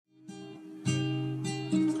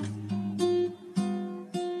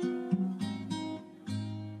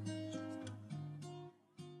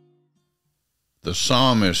The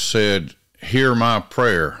psalmist said, "Hear my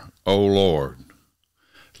prayer, O Lord."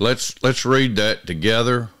 Let's read that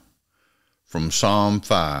together from Psalm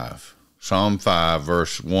 5. Psalm 5,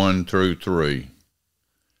 verse 1 through 3.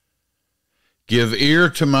 Give ear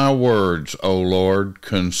to my words, O Lord.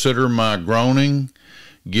 Consider my groaning.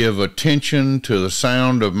 Give attention to the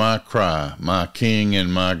sound of my cry, my King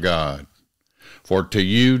and my God. For to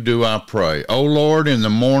you do I pray. O Lord, in the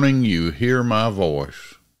morning you hear my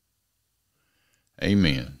voice.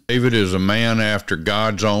 Amen. David is a man after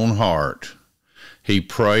God's own heart. He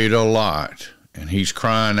prayed a lot, and he's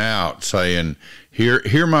crying out, saying,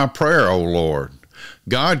 Hear my prayer, O Lord.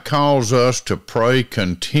 God calls us to pray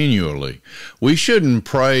continually. We shouldn't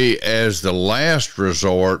pray as the last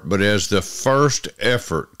resort, but as the first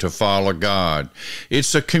effort to follow God.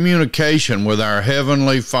 It's a communication with our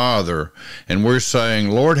Heavenly Father, and we're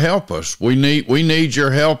saying, Lord, help us. We need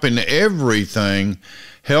your help in everything.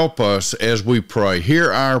 Help us as we pray.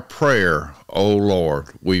 Hear our prayer, O Lord,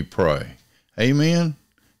 we pray. Amen.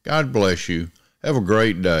 God bless you. Have a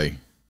great day.